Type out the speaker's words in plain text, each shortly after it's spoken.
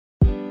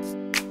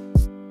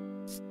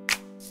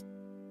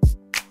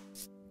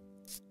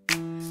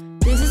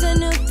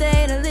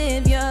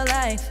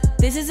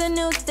is a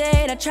new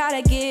day to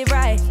try to get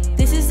right.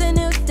 This is a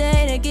new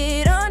day to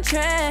get on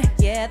track.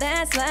 Yeah,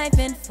 that's life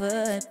in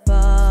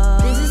football.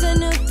 This is a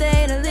new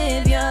day to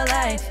live your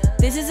life.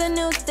 This is a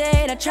new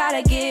day to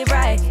try to get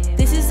right.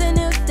 This is a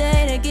new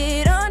day to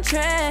get on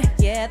track.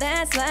 Yeah,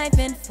 that's life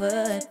in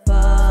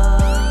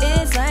football.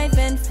 It's life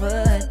in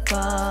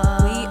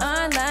football. We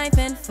are life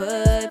in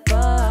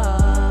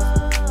football.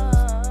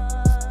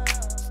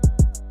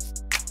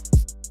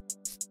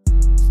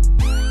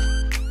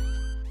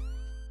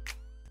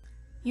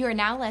 You are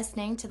now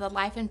listening to the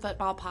Life in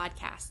Football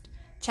podcast.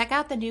 Check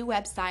out the new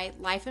website,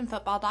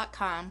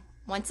 lifeinfootball.com.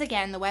 Once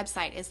again, the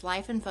website is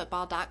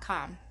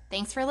lifeinfootball.com.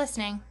 Thanks for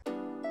listening.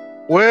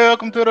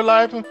 Welcome to the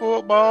Life in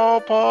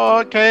Football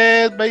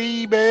podcast,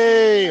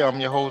 baby.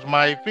 I'm your host,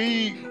 Mike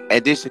Fee.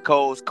 And this your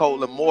co-host,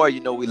 Cole Moore. You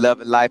know we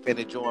loving life and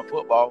enjoying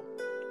football.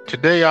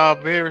 Today, our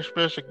very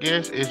special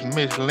guest is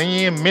Miss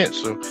Lynn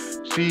Mentzer.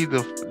 She's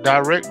the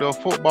Director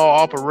of Football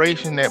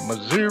Operations at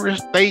Missouri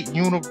State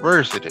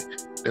University.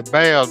 The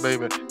Bears,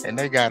 baby, and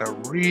they got a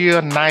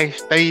real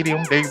nice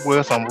stadium. They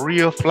wear some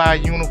real fly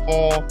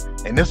uniform,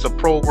 and it's a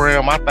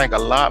program I think a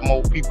lot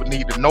more people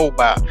need to know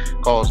about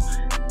because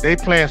they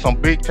playing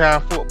some big time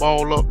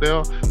football up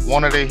there.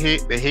 One of the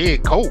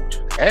head coach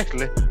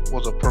actually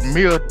was a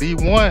premier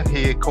D1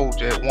 head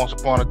coach at once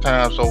upon a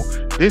time. So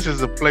this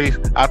is a place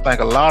I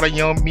think a lot of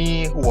young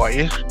men who are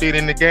interested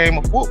in the game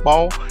of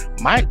football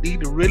might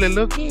need to really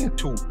look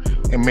into.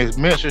 And Ms.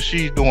 Mentzer,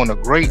 she's doing a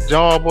great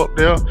job up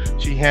there.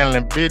 She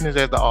handling business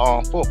at the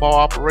football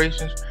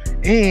operations.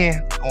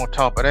 And on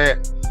top of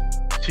that,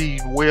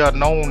 she's well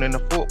known in the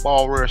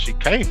football world. She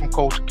came from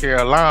Coastal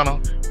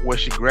Carolina, where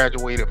she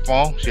graduated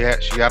from. She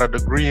got a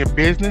degree in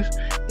business,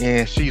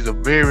 and she's a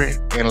very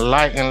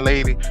enlightened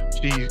lady.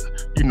 She's,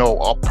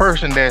 a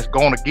person that's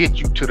going to get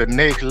you to the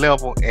next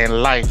level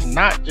in life,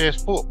 not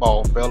just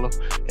football, fellas.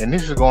 And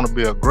this is going to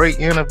be a great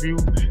interview,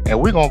 and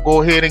we're going to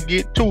go ahead and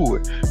get to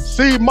it.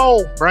 See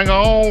Mo, bring her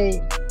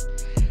on.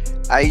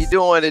 How you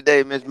doing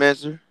today, Miss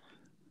Mentzer?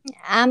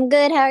 I'm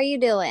good. How are you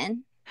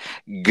doing?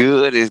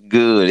 Good is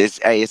good.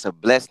 It's a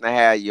blessing to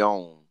have you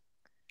on.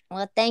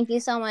 Well, thank you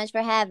so much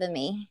for having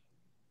me.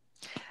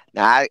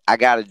 Now, I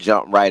got to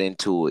jump right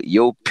into it.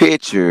 Your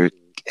picture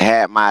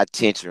had my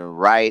attention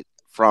right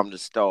from the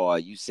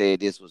start. You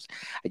said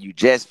you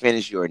just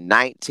finished your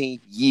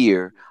 19th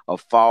year of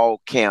fall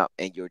camp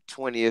and your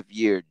 20th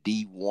year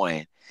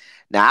D1.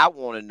 Now, I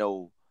want to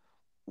know,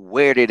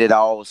 where did it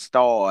all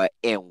start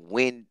and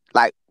when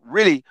did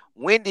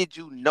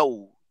you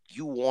know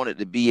you wanted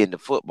to be in the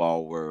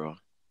football world?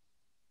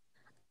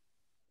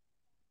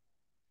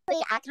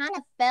 I kind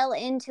of fell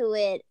into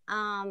it.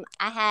 I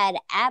had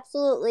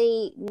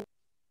absolutely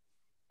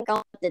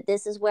no that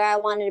this is where I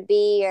wanted to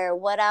be or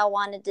what I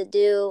wanted to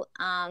do.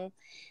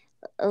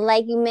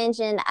 Like you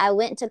mentioned, I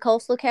went to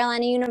Coastal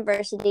Carolina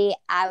University.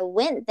 I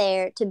went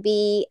there to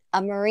be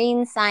a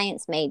marine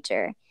science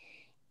major,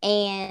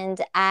 and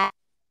I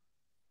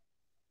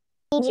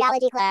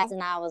geology class,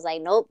 and I was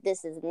like, nope,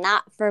 this is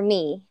not for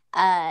me.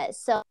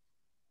 So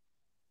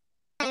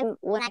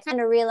when I kind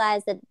of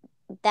realized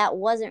that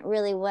wasn't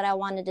really what I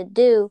wanted to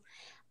do,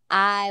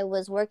 I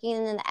was working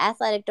in the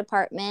athletic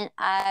department.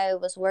 I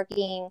was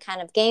working kind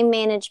of game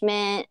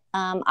management,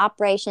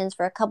 operations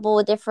for a couple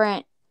of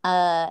different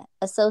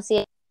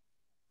associates.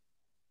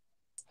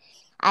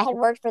 I had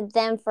worked for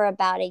them for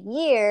about a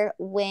year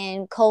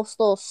when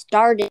Coastal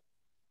started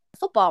the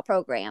football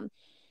program.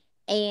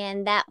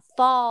 And that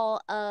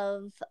fall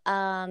of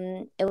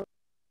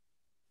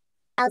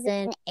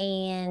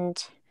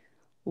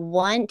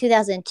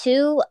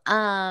 2002,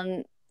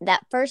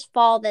 that first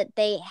fall that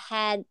they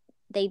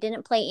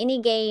didn't play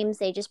any games.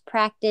 They just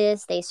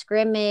practiced. They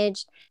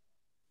scrimmaged.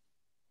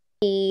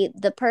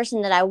 The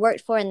person that I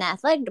worked for in the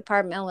athletic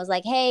department was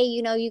like, hey,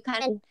 you know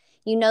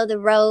the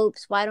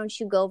ropes. Why don't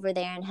you go over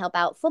there and help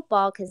out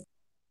football? Because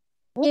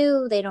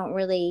they don't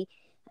really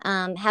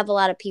have a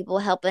lot of people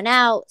helping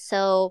out.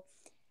 So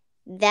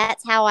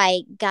that's how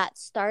I got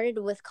started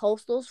with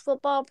Coastal's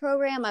football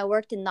program. I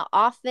worked in the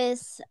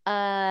office,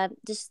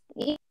 just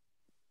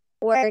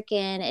work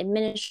and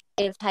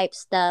administrative type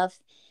stuff,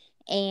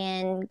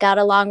 and got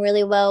along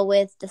really well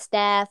with the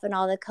staff and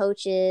all the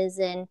coaches.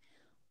 And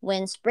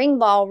when spring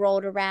ball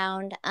rolled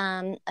around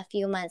a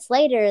few months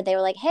later, they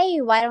were like,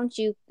 hey, why don't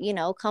you,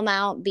 come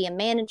out, be a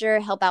manager,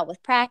 help out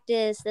with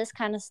practice, this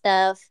kind of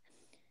stuff.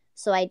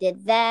 So I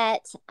did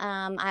that.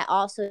 I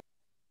also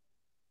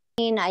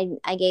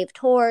I gave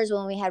tours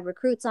when we had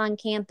recruits on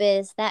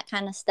campus, that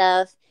kind of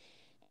stuff.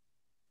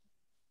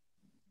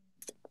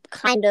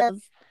 Kind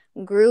of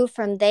grew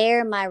from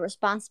there, my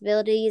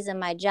responsibilities and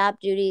my job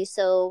duties.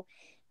 So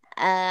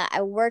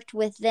I worked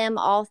with them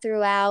all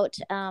throughout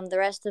the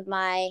rest of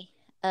my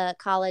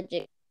college.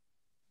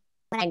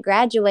 When I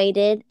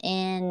graduated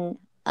in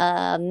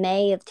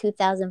May of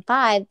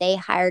 2005, they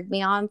hired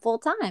me on full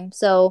time.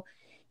 So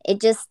it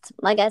just,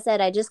 like I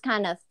said, I just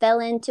kind of fell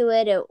into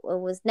it. It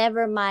was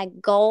never my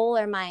goal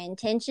or my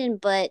intention,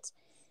 but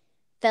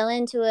fell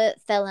into it,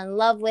 fell in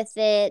love with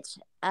it.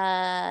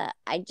 I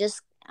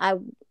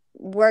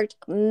worked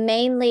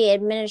mainly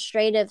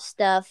administrative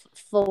stuff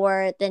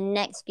for the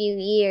next few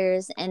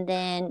years. And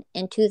then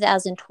in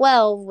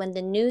 2012, when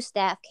the new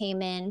staff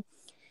came in,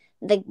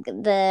 the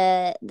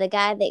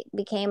guy that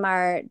became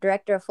our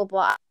director of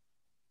football at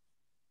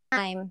the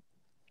time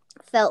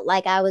felt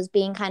like I was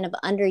being kind of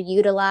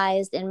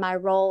underutilized in my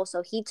role.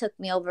 So he took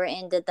me over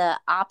into the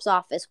ops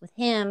office with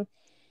him.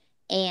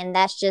 And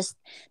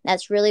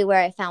that's really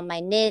where I found my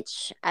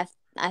niche. I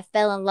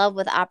fell in love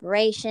with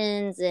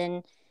operations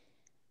and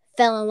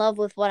fell in love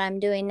with what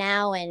I'm doing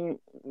now, and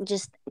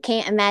just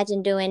can't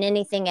imagine doing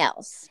anything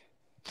else.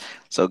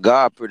 So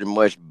God pretty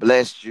much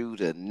blessed you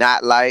to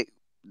not like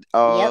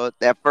Yep.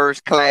 that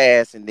first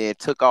class, and then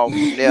took off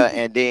from there,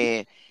 and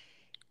then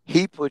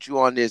he put you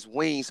on this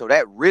wing, so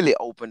that really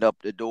opened up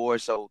the door.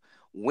 So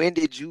when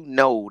did you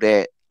know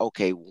that,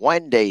 okay,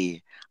 one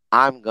day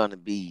I'm gonna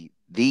be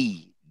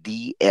the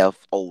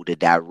DFO, the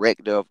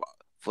director of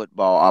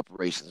football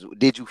operations?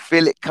 Did you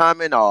feel it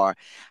coming, or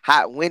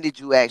how? When did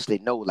you actually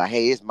know, like,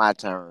 hey, it's my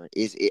turn?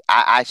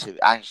 I should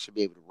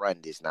be able to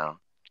run this now?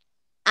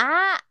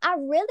 I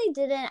really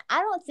didn't.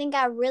 I don't think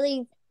I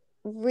really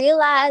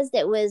realized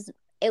it was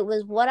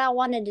what I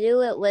wanted to do.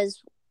 It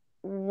was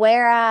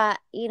where I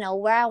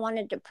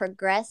wanted to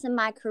progress in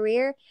my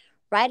career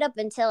right up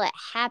until it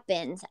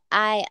happened.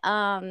 It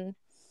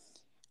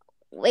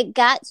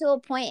got to a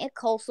point at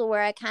Coastal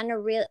where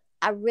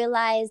I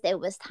realized it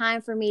was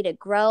time for me to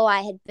grow.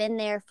 I had been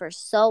there for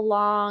so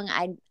long.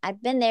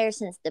 I'd been there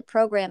since the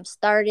program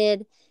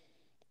started,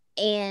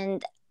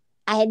 and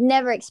I had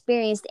never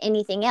experienced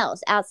anything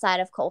else outside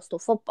of Coastal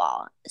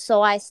football.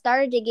 So I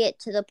started to get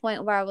to the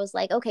point where I was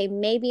like, okay,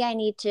 maybe I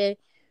need to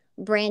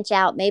branch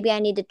out. Maybe I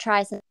need to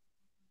try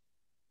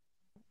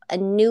a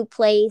new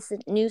place,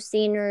 new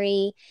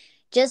scenery,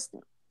 just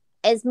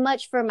as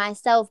much for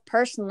myself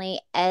personally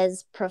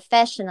as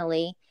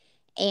professionally.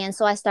 And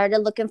so I started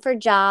looking for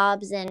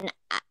jobs, and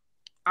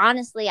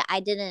honestly,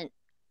 I didn't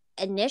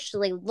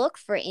initially look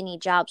for any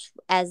jobs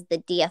as the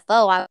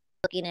DFO. I was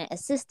looking at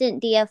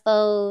assistant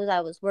DFOs.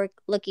 I was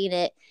looking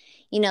at,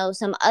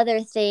 some other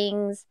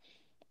things.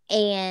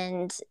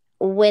 And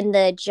when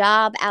the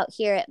job out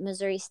here at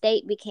Missouri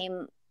State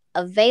became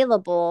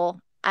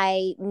available,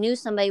 I knew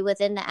somebody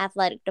within the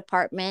athletic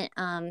department.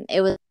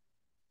 It was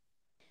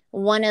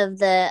one of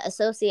the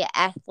associate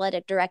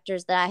athletic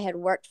directors that I had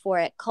worked for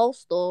at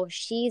Coastal.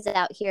 She's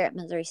out here at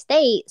Missouri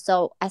State.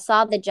 So I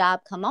saw the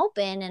job come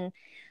open, and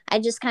I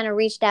just kind of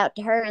reached out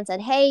to her and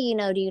said, hey,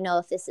 do you know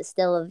if this is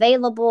still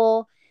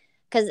available?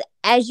 Because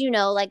as you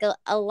know, like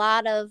a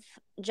lot of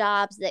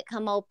jobs that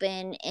come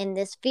open in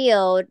this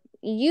field,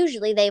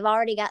 usually they've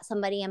already got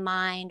somebody in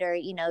mind, or,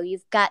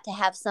 you've got to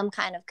have some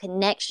kind of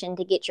connection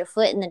to get your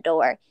foot in the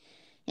door.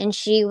 And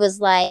she was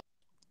like,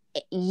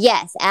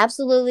 yes,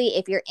 absolutely.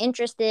 If you're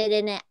interested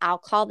in it, I'll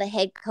call the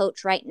head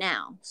coach right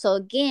now. So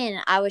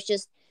again, I was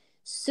just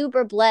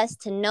super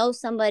blessed to know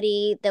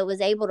somebody that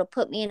was able to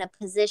put me in a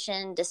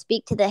position to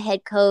speak to the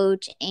head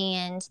coach.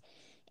 And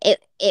it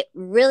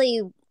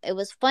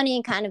was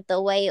funny kind of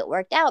the way it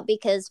worked out,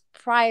 because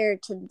prior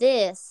to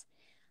this,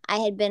 I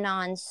had been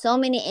on so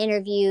many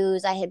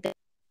interviews. I had been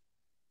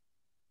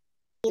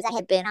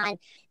on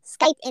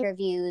Skype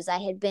interviews. I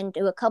had been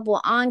to a couple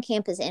on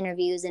campus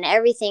interviews, and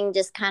everything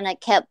just kind of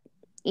kept,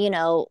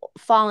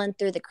 falling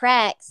through the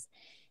cracks.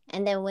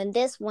 And then when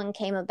this one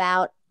came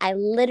about, I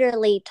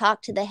literally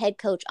talked to the head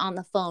coach on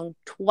the phone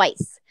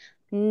twice,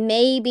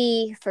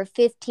 maybe for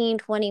 15,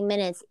 20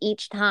 minutes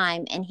each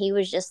time. And he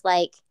was just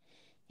like,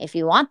 if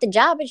you want the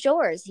job, it's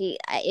yours. We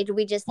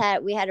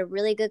had a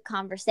really good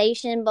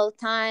conversation both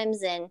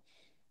times. And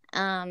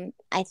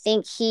I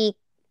think he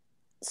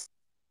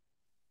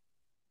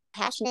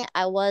passionate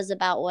I was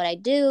about what I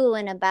do,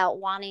 and about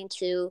wanting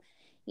to,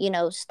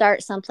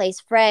 start someplace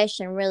fresh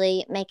and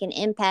really make an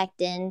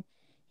impact. And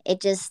it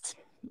just,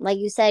 like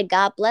you said,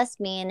 God blessed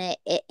me, and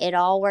it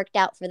all worked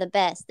out for the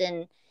best.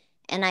 And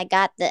I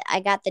got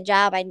the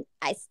job.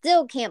 I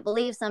still can't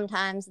believe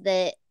sometimes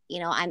that,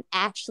 I'm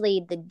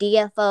actually the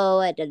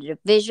DFO at a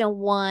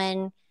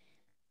Division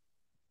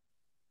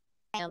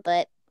I,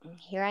 but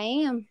here I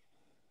am.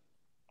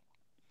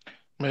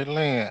 Miss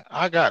Lynn,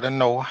 I got to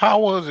know,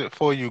 how was it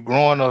for you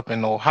growing up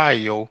in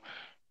Ohio,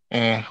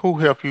 and who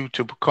helped you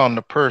to become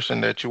the person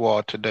that you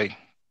are today?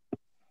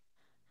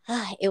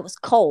 It was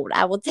cold.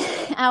 I will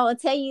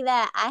tell you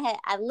that.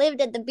 I lived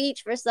at the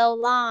beach for so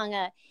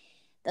long.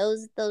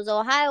 Those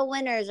Ohio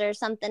winters are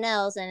something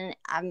else, and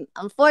I'm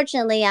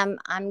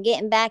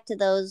getting back to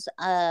those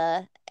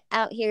out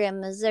here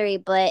in Missouri.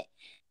 But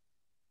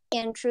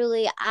and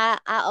truly, I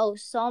owe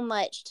so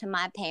much to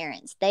my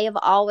parents. They have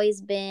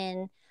always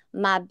been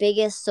my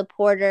biggest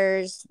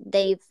supporters.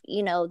 They've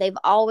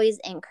always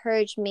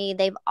encouraged me.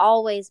 They've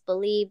always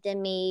believed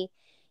in me.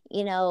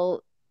 You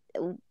know,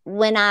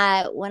 when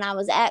I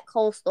was at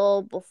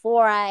Coastal,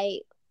 before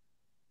I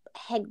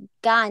had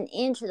gone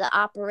into the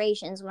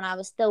operations, when I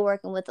was still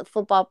working with the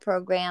football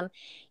program,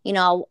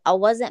 I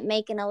wasn't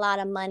making a lot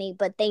of money,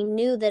 but they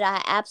knew that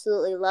I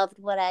absolutely loved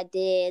what I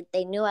did.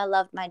 They knew I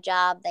loved my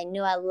job. They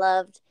knew I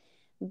loved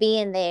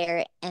being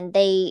there, and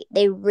they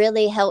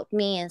really helped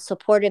me and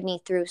supported me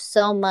through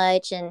so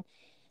much, and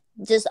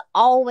just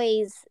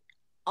always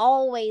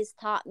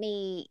taught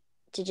me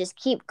to just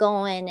keep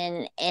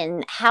going,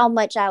 and how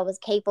much I was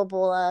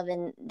capable of,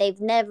 and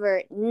they've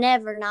never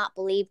not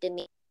believed in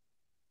me,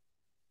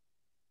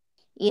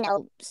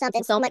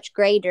 something so much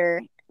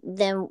greater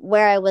than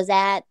where I was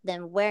at,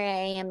 than where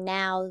I am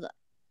now.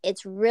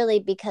 It's really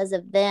because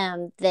of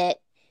them that,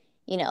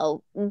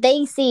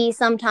 they see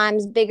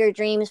sometimes bigger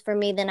dreams for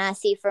me than I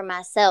see for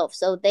myself.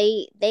 So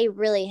they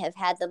really have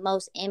had the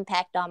most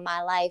impact on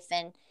my life.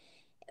 And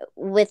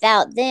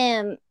without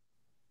them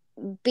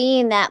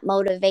being that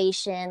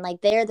motivation, like,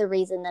 they're the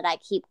reason that I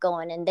keep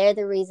going, and they're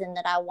the reason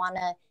that I want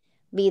to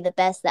be the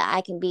best that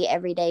I can be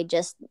every day,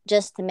 just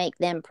to make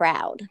them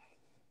proud.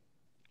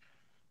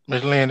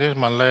 Miss Lynn, this is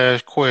my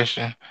last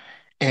question.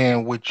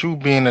 And with you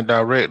being the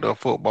director of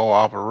football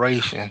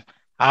operations,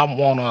 I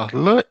want a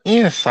little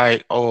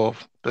insight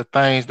of the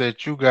things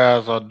that you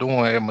guys are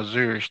doing at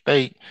Missouri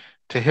State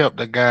to help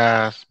the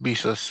guys be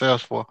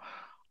successful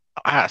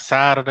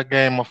outside of the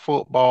game of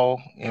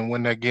football and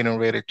when they're getting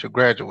ready to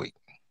graduate.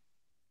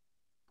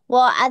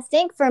 Well, I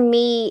think for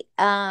me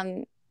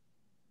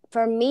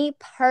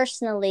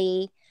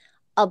personally,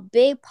 a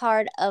big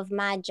part of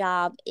my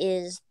job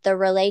is the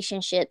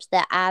relationships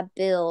that I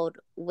build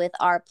with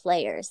our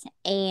players,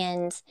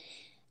 and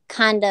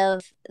kind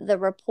of the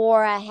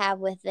rapport I have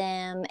with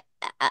them.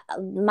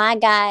 My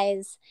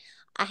guys,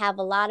 I have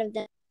a lot of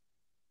them.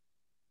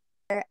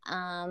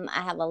 I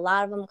have a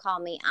lot of them call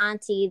me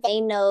auntie. They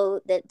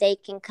know that they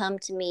can come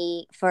to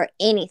me for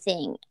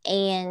anything.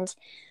 And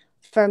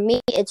for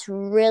me, it's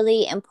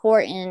really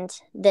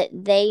important that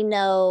they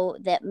know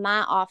that my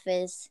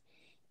office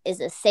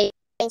is a safe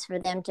place for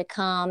them to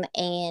come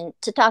and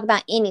to talk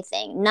about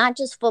anything, not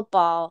just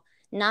football,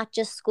 not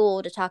just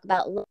school, to talk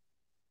about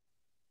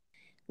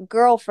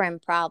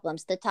girlfriend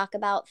problems, to talk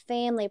about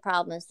family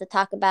problems, to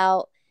talk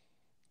about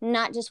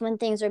not just when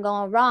things are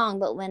going wrong,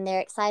 but when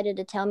they're excited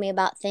to tell me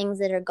about things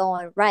that are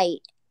going right.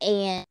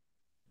 And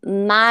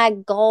my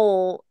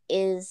goal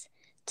is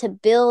to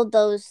build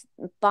those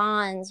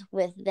bonds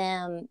with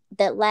them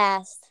that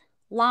last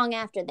long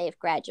after they've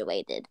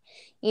graduated.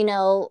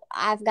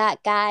 I've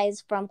got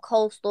guys from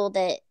Coastal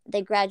that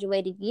they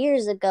graduated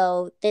years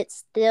ago that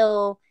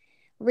still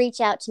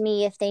reach out to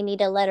me if they need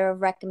a letter of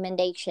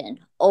recommendation,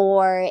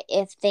 or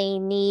if they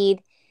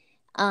need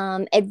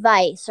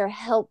advice or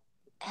help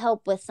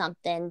with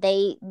something.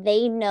 They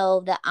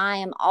know that I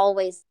am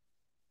always,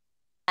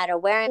 no matter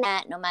where I'm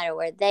at, no matter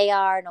where they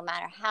are, no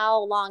matter how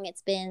long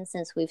it's been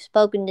since we've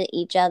spoken to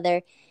each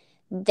other,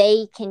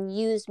 they can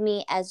use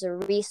me as a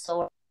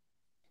resource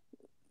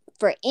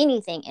for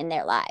anything in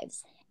their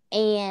lives.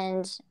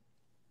 And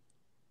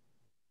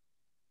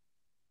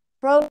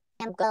program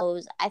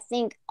goes, I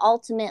think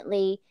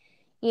ultimately,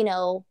 we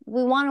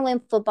want to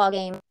win football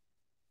games,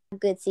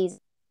 good season.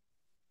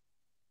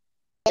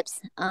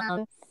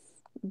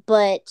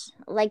 But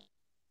like,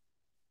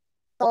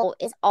 goal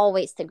is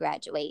always to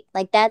graduate.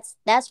 Like, that's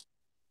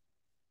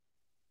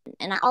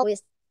and I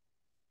always,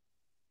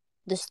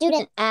 the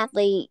student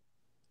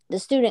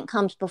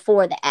comes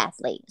before the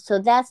athlete. So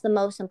that's the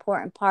most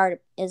important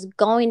part, is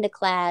going to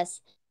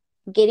class,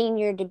 getting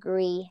your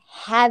degree,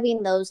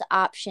 having those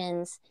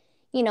options.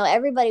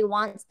 Everybody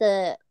wants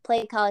to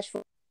play college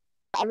football.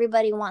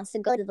 Everybody wants to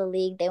go to the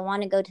league. They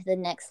want to go to the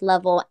next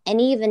level.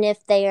 And even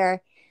if they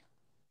are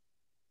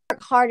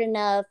hard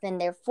enough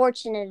and they're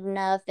fortunate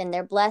enough and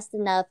they're blessed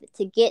enough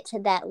to get to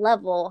that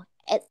level,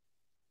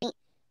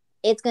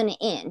 it's going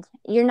to end.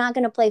 You're not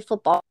going to play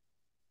football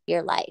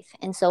your life.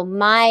 And so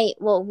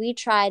what we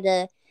try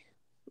to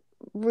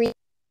read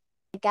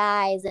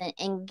guys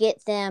and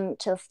get them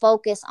to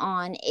focus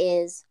on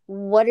is,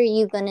 what are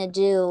you going to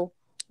do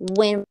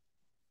when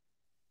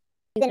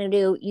you're going to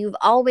do? You've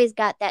always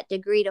got that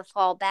degree to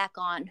fall back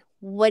on.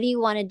 What do you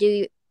want to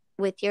do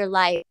with your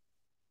life?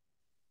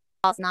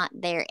 It's not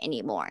there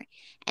anymore.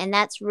 And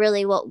that's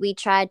really what we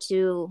try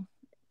to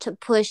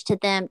push to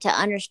them, to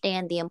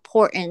understand the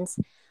importance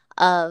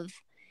of,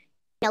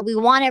 we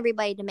want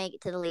everybody to make it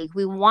to the league.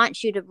 We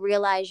want you to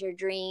realize your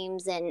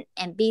dreams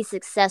and be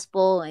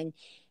successful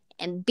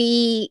and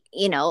be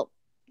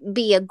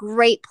a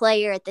great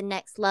player at the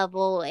next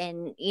level.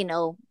 And,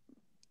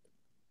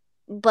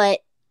 but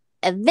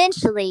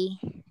eventually,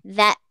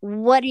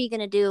 what are you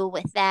going to do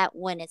with that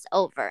when it's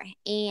over?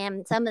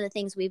 And some of the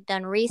things we've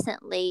done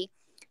recently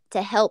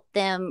to help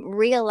them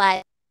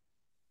realize,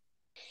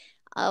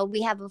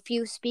 we have a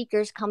few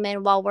speakers come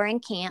in while we're in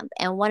camp,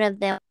 and one of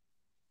them,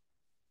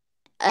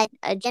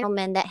 a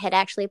gentleman that had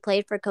actually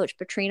played for Coach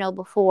Petrino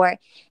before,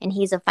 and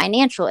he's a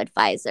financial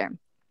advisor.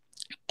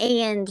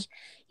 And,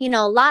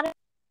 a lot of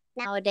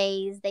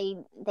nowadays they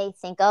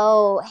think,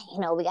 oh,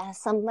 we got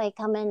somebody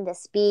come in to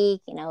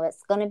speak,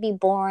 it's going to be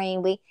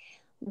boring.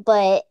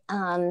 But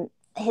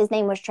his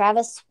name was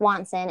Travis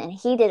Swanson, and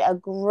he did a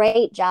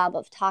great job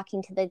of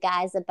talking to the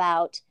guys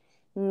about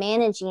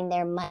managing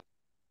their money,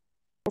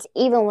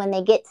 even when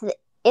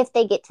if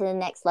they get to the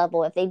next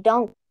level. If they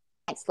don't get to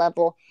the next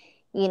level,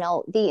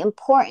 the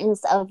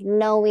importance of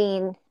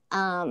knowing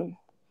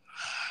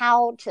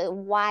how to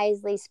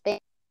wisely spend,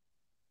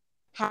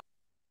 how to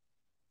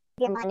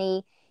get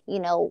money,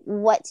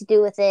 what to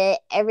do with it.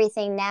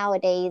 Everything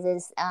nowadays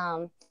is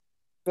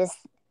this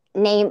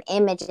name,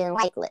 image, and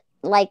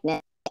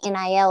likeness,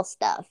 NIL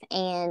stuff.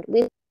 And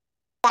we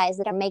guys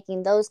that are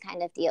making those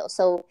kind of deals.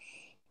 So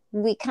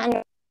we kind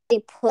of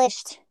really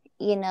pushed,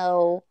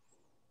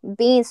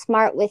 being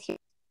smart with your,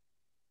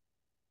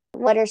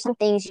 what are some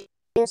things you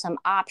do, some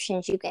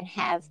options you can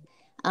have,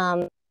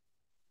 how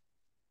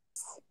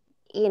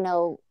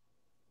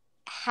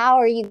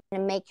are you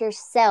going to make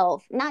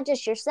yourself, not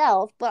just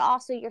yourself, but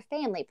also your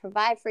family,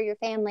 provide for your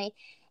family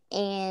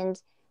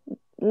and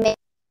make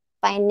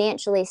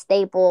financially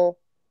stable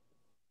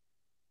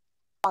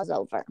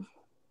over.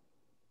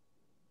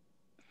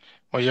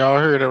 Well, y'all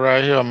heard it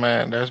right here,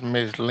 man. That's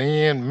Miss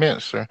Lynn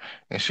Mentzer,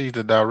 and she's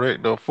the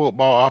director of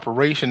football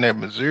operation at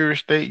Missouri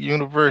State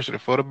University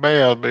for the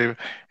Bears, baby.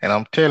 And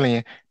I'm telling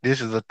you,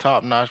 this is a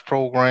top-notch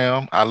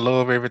program. I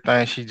love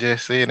everything she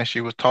just said and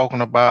she was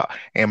talking about.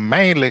 And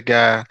mainly,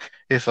 guys,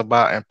 it's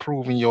about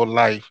improving your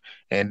life.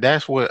 And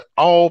that's what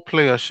all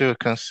players should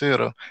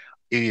consider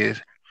is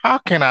how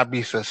can I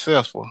be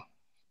successful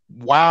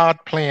while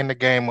playing the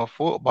game of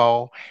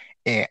football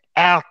and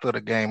after the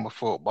game of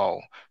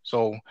football.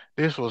 So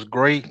this was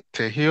great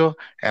to hear,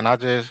 and I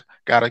just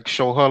gotta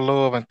show her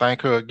love and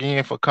thank her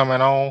again for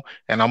coming on.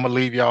 And I'm gonna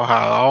leave y'all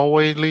how I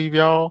always leave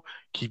y'all.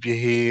 Keep your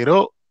head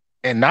up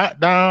and not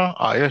down,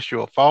 or else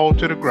you'll fall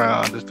to the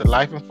ground. This is the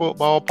Life in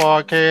Football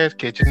podcast.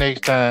 Catch you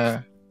next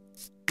time.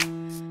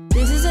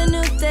 This is a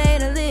new day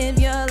to live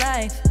your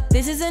life.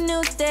 This is a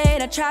new day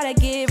to try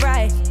to get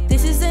right.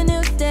 This is a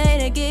new day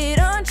to get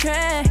on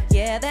track.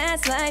 Yeah,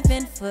 that's life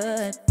in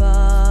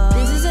football.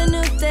 This is a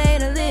new day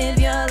to live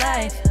your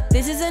life.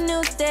 This is a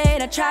new day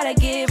to try to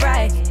get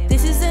right.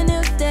 This is a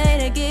new day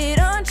to get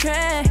on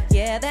track.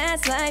 Yeah,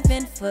 that's life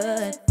in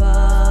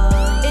football.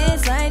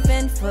 It's life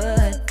in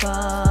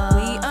football.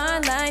 We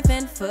are life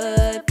in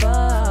football.